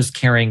lovers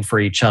caring for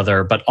each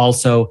other, but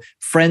also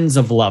friends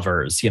of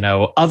lovers,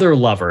 other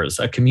lovers,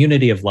 a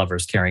community of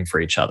lovers caring for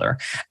each other.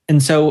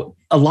 And so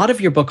a lot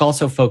of your book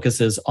also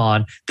focuses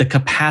on the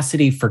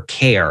capacity for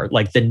care,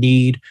 like the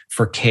need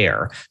for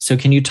care. So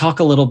can you talk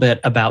a little bit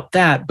about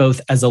that, both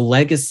as a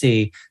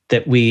legacy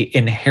that we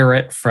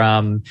inherit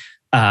from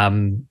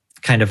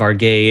kind of our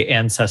gay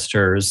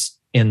ancestors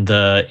in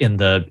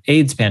the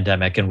AIDS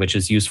pandemic, and which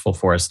is useful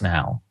for us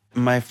now?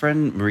 My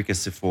friend Marika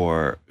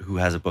Sifor, who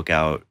has a book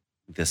out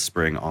this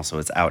spring, also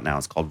it's out now.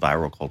 It's called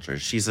Viral Culture.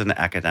 She's an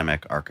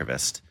academic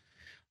archivist,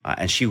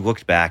 and she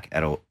looked back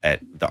at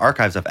the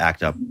archives of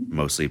ACT UP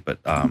mostly, but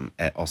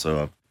at also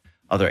of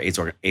other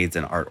AIDS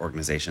and art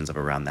organizations of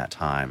around that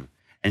time.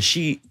 And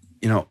she,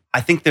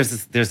 I think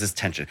there's this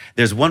tension.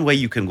 There's one way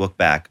you can look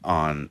back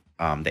on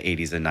the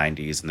 80s and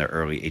 90s and the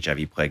early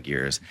HIV plague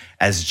years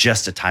as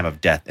just a time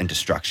of death and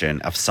destruction,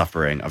 of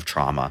suffering, of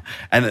trauma.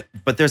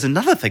 But there's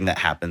another thing that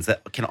happens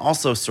that can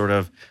also sort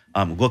of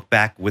look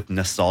back with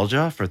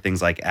nostalgia for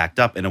things like ACT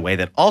UP in a way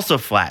that also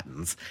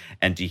flattens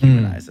and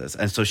dehumanizes.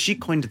 And so she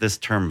coined this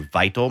term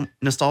vital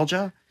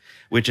nostalgia,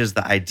 which is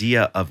the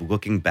idea of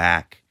looking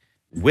back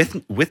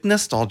with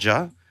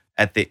nostalgia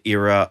at the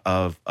era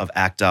of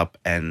ACT UP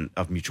and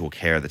of mutual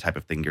care, the type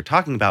of thing you're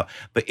talking about,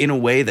 but in a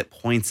way that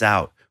points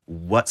out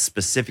what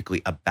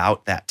specifically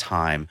about that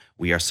time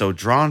we are so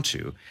drawn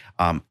to.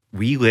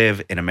 We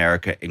live in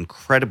America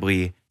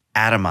incredibly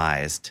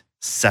atomized,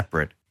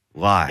 separate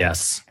lives.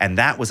 Yes. And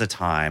that was a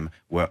time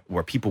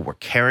where people were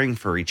caring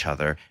for each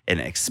other in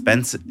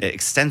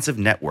extensive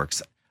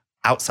networks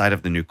outside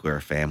of the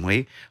nuclear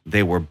family.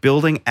 They were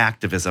building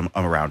activism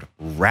around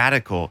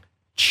radical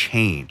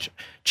change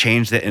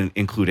that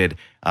included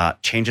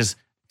changes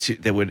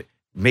that would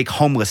make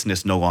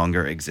homelessness no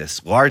longer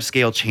exist,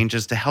 large-scale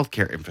changes to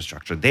healthcare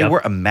infrastructure. They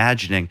were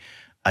imagining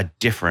a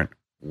different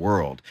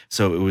world.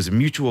 So it was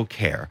mutual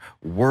care,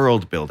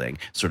 world building,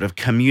 sort of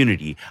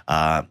community.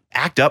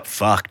 ACT UP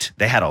fucked.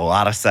 They had a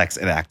lot of sex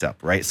in ACT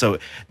UP, right? So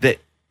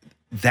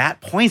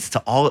that points to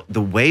all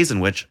the ways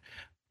in which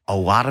a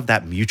lot of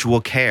that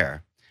mutual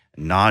care,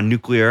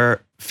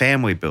 non-nuclear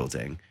family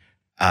building,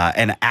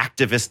 an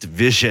activist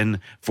vision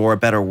for a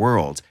better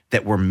world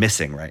that we're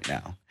missing right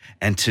now.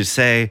 And to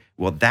say,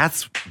 well,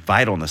 that's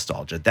vital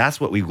nostalgia. That's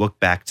what we look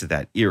back to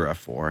that era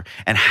for.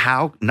 And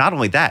how, not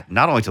only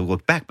to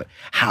look back, but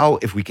how,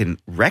 if we can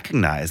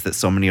recognize that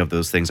so many of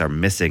those things are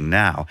missing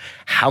now,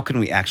 how can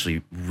we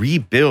actually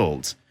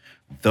rebuild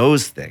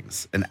those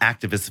things, an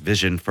activist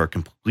vision for a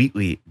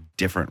completely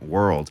different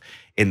world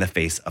in the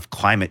face of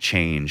climate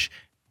change,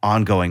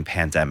 ongoing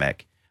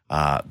pandemic,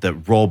 the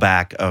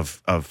rollback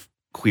of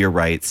queer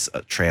rights,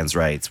 trans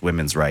rights,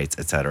 women's rights,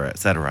 et cetera, et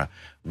cetera.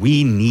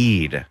 We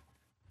need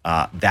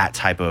that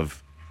type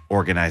of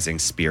organizing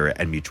spirit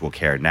and mutual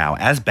care now,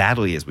 as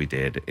badly as we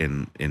did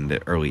in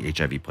the early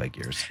HIV plague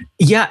years.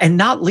 Yeah, and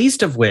not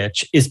least of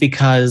which is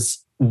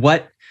because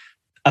what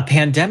a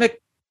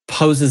pandemic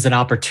poses an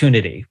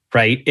opportunity,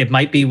 right? It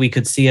might be we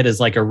could see it as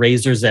like a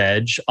razor's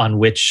edge on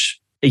which,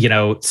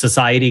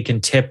 society can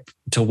tip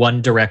to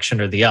one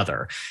direction or the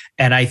other.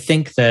 And I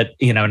think that,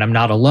 and I'm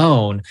not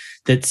alone,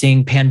 that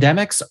seeing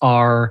pandemics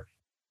are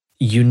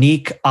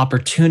unique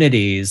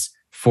opportunities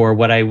for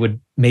what I would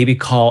maybe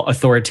call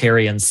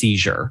authoritarian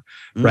seizure,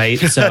 right?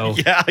 So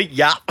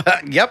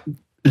yep.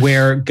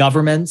 Where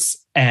governments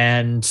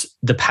and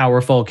the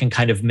powerful can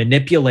kind of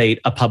manipulate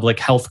a public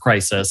health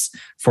crisis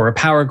for a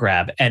power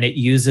grab. And it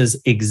uses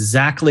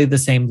exactly the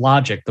same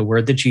logic, the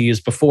word that you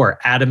used before,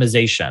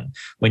 atomization.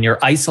 When you're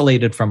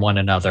isolated from one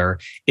another,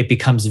 it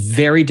becomes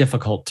very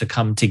difficult to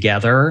come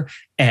together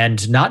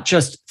and not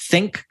just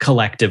think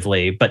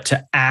collectively, but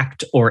to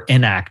act or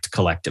enact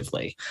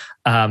collectively.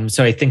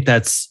 So I think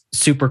that's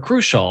super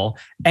crucial.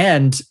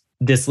 And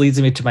this leads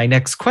me to my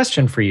next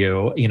question for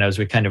you, as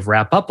we kind of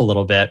wrap up a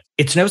little bit.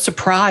 It's no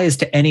surprise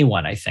to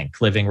anyone, I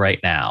think, living right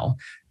now,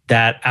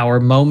 that our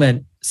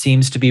moment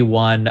seems to be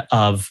one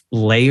of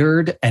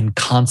layered and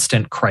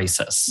constant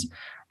crisis,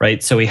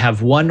 right? So we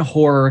have one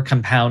horror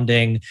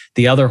compounding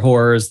the other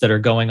horrors that are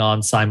going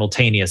on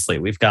simultaneously.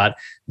 We've got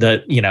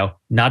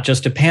not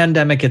just a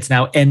pandemic, it's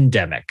now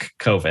endemic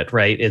COVID,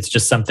 right? It's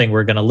just something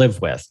we're going to live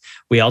with.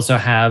 We also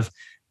have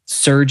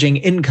surging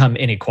income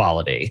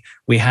inequality.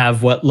 We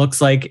have what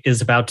looks like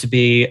is about to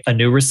be a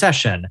new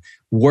recession,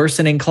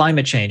 worsening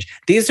climate change.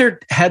 These are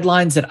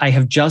headlines that I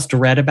have just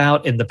read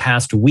about in the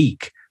past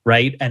week,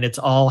 right? And it's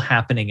all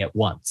happening at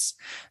once.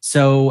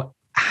 So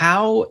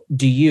how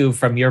do you,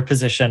 from your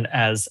position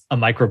as a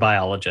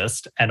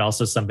microbiologist and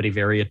also somebody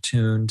very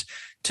attuned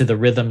to the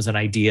rhythms and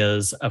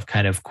ideas of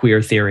kind of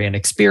queer theory and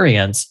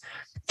experience,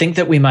 think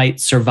that we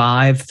might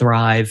survive,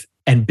 thrive,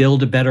 and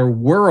build a better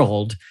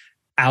world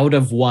out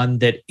of one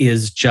that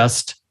is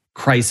just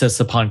crisis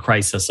upon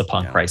crisis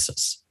upon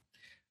crisis?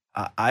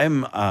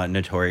 I'm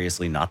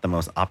notoriously not the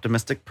most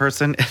optimistic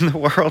person in the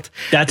world.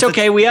 That's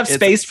okay. We have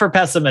space for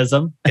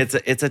pessimism.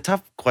 It's a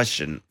tough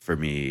question for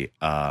me.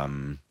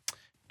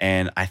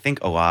 And I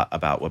think a lot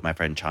about what my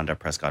friend Chanda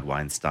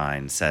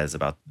Prescott-Weinstein says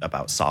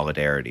about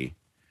solidarity.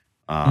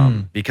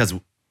 Because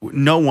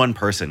no one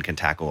person can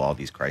tackle all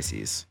these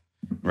crises,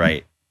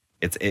 right?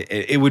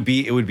 It would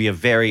be a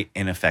very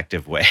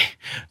ineffective way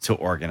to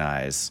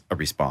organize a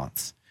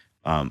response.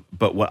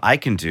 But what I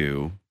can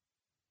do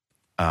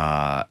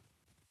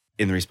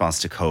in the response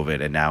to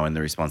COVID and now in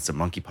the response to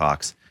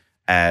monkeypox,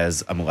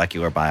 as a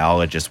molecular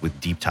biologist with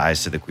deep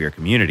ties to the queer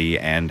community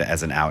and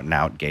as an out and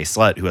out gay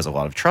slut who has a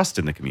lot of trust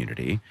in the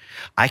community,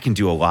 I can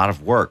do a lot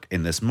of work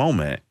in this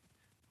moment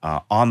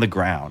on the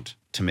ground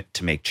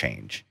to make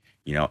change,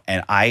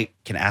 and I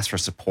can ask for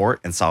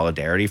support and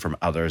solidarity from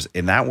others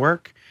in that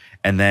work.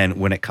 And then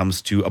when it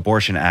comes to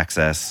abortion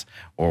access,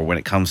 or when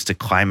it comes to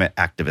climate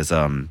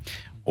activism,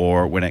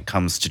 or when it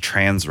comes to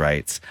trans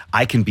rights,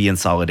 I can be in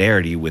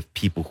solidarity with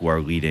people who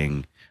are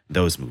leading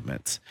those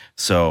movements.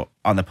 So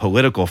on the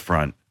political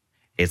front,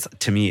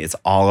 to me, it's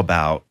all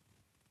about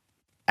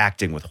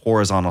acting with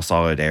horizontal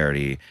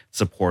solidarity,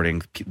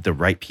 supporting the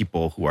right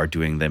people who are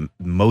doing the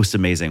most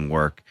amazing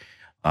work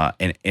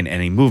in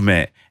any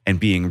movement, and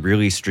being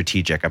really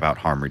strategic about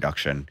harm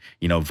reduction.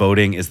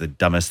 Voting is the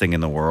dumbest thing in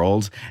the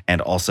world,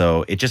 and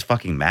also it just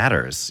fucking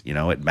matters.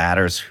 It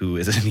matters who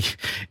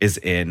is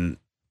in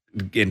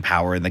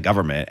power in the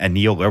government, and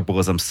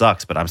neoliberalism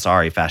sucks, but I'm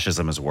sorry,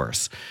 fascism is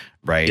worse,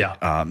 right?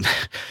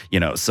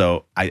 Yeah.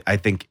 So I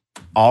think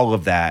all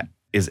of that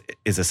is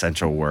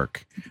essential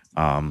work.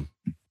 And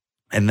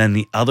then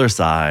the other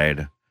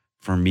side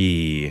for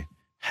me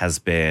has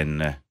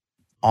been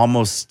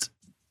almost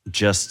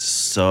just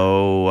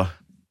so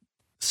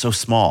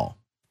small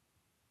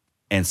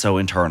and so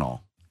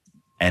internal.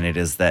 And it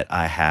is that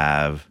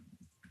I've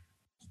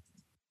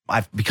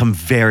become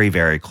very,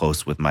 very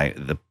close with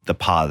the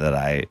pod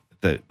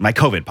my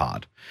COVID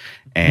pod.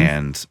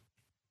 And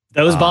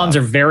those bonds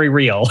are very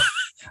real.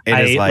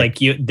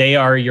 They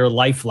are your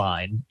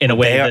lifeline in a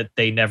way that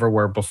they never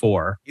were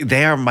before.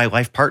 They are my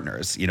life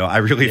partners. I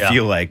really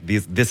feel like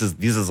this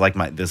is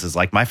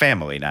like my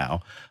family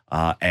now.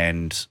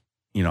 And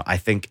I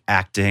think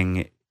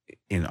acting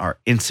in our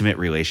intimate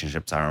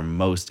relationships, our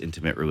most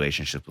intimate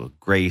relationships with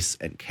grace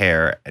and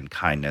care and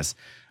kindness,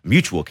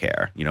 mutual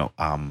care.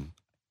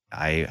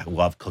 I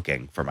love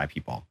cooking for my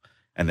people.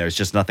 And there's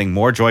just nothing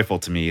more joyful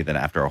to me than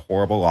after a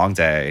horrible long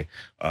day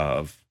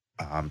of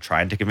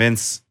trying to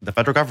convince the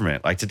federal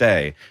government, like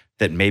today,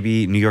 that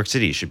maybe New York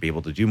City should be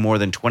able to do more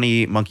than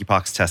 20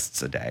 monkeypox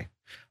tests a day.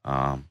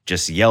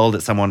 Just yelled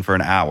at someone for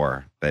an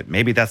hour that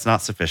maybe that's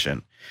not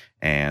sufficient.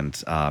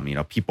 And,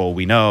 people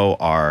we know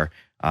are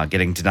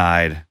getting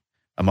denied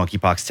a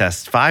monkeypox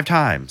test 5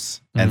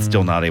 times and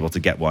still not able to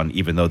get one,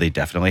 even though they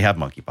definitely have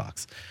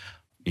monkeypox.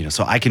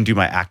 So I can do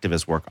my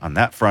activist work on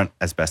that front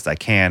as best I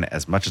can,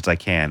 as much as I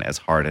can, as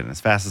hard and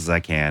as fast as I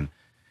can.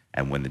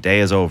 And when the day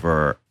is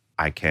over,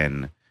 I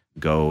can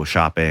go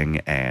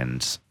shopping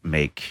and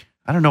make,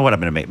 I don't know what I'm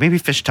going to make. Maybe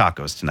fish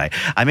tacos tonight.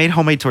 I made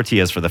homemade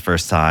tortillas for the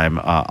first time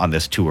on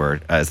this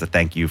tour as a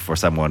thank you for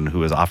someone who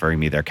was offering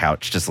me their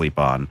couch to sleep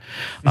on.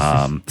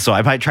 So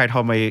I might try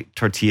homemade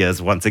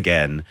tortillas once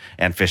again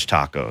and fish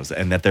tacos,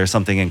 and that there's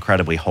something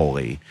incredibly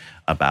holy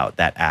about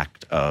that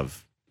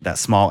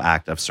small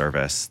act of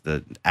service,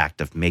 the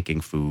act of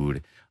making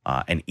food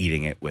and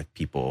eating it with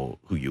people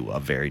who you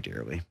love very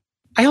dearly.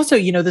 I also,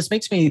 this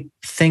makes me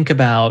think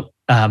about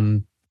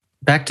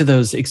back to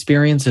those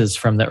experiences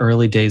from the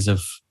early days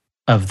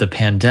of the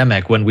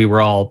pandemic when we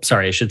were all,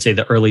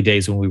 the early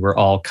days when we were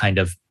all kind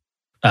of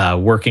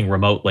working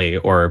remotely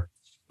or,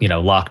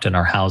 locked in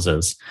our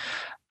houses.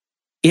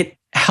 It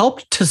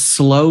helped to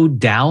slow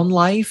down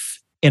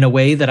life in a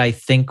way that I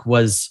think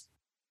was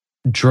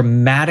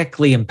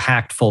dramatically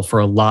impactful for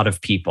a lot of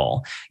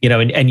people,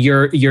 and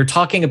you're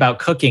talking about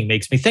cooking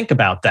makes me think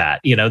about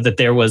that, that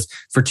there was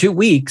for 2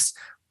 weeks,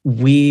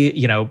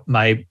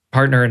 my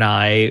partner and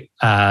I,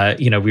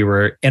 we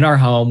were in our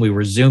home, we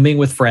were Zooming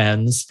with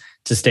friends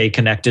to stay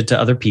connected to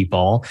other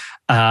people.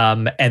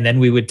 And then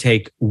we would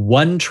take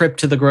one trip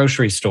to the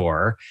grocery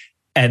store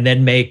and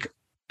then make,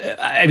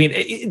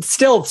 it's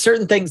still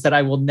certain things that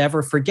I will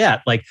never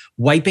forget, like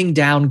wiping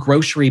down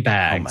grocery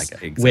bags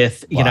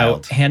with,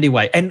 handy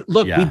wipe. And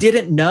look, we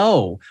didn't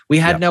know. We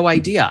had no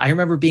idea. I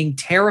remember being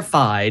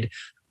terrified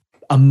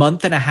a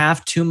month and a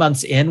half, 2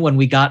 months in when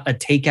we got a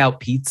takeout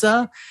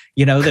pizza,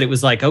 that it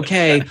was like,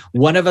 okay,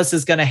 one of us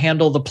is going to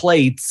handle the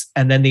plates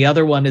and then the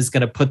other one is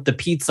going to put the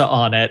pizza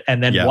on it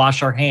and then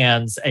wash our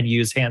hands and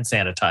use hand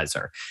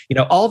sanitizer,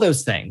 all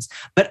those things.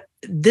 But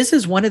this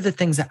is one of the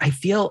things that I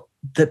feel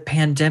the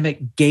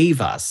pandemic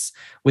gave us,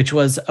 which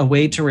was a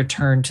way to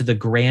return to the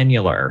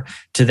granular,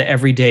 to the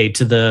everyday,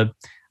 to the,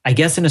 I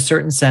guess in a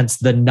certain sense,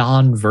 the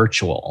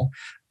non-virtual.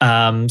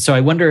 So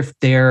I wonder if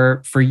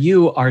there, for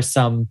you, are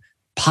some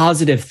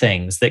positive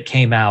things that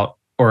came out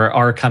or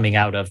are coming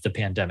out of the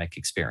pandemic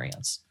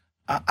experience.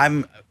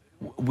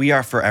 We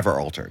are forever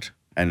altered,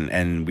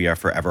 and we are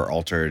forever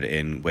altered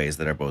in ways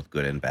that are both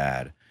good and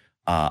bad.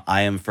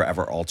 I am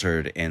forever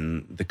altered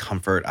in the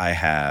comfort I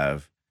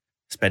have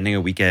spending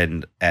a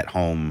weekend at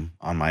home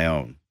on my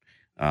own.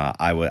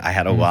 I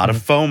had a lot of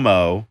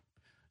FOMO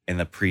in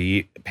the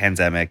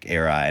pre-pandemic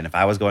era. And if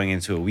I was going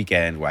into a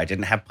weekend where I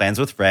didn't have plans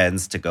with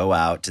friends to go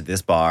out to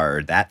this bar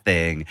or that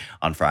thing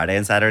on Friday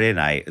and Saturday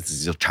night, this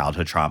is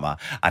childhood trauma.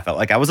 I felt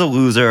like I was a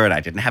loser and I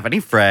didn't have any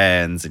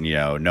friends and,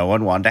 no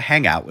one wanted to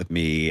hang out with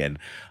me. And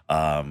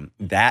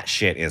that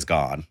shit is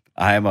gone.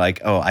 I'm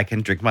like, oh, I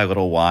can drink my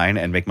little wine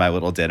and make my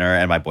little dinner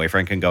and my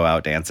boyfriend can go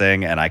out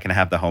dancing and I can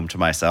have the home to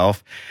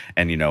myself.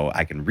 And,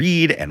 I can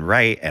read and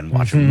write and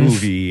watch a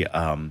movie.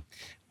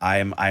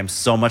 I'm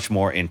so much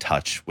more in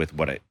touch with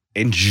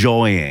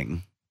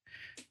enjoying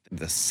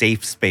the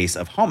safe space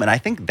of home. And I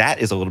think that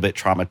is a little bit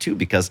trauma too,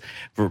 because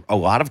for a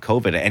lot of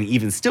COVID and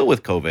even still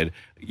with COVID,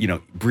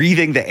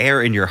 breathing the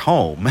air in your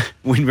home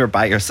when you're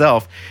by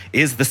yourself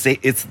is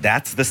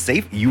that's the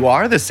safe. You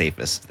are the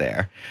safest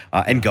there.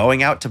 And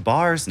going out to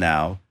bars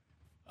now,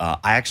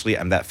 I actually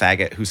am that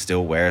faggot who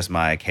still wears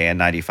my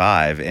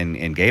KN95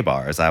 in gay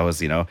bars. I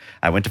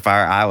went to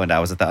Fire Island. I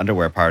was at the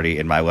underwear party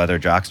in my leather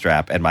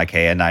jockstrap and my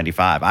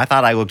KN95. I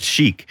thought I looked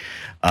chic,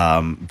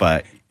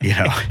 but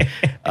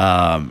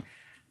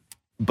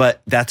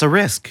but that's a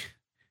risk.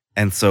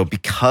 And so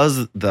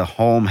because the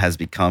home has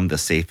become the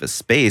safest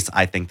space,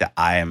 I think that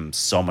I am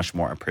so much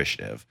more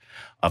appreciative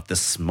of the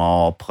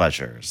small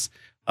pleasures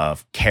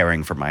of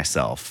caring for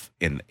myself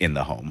in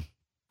the home.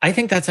 I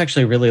think that's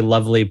actually a really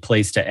lovely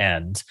place to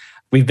end.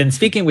 We've been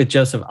speaking with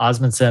Joseph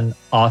Osmundson,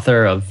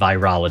 author of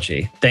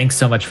Virology. Thanks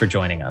so much for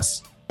joining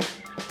us.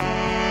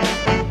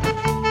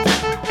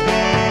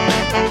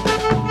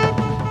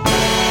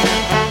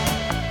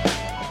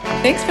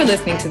 Thanks for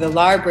listening to the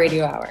LARB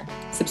Radio Hour.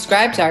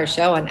 Subscribe to our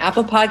show on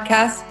Apple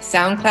Podcasts,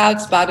 SoundCloud,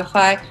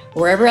 Spotify,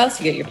 or wherever else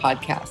you get your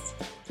podcasts.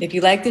 If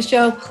you like the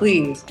show,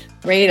 please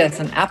rate us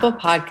on Apple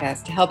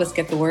Podcasts to help us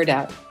get the word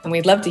out, and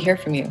we'd love to hear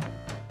from you.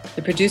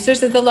 The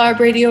producers of the LARB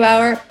Radio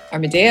Hour are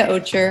Medea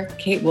Ocher,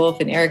 Kate Wolf,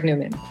 and Eric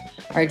Newman.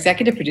 Our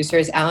executive producer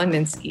is Alan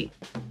Minsky.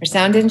 Our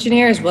sound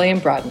engineer is William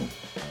Brodden.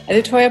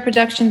 Editorial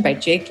production by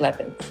Jake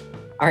Levins.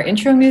 Our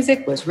intro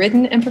music was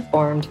written and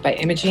performed by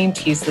Imogene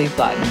Teasley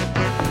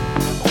Blodden.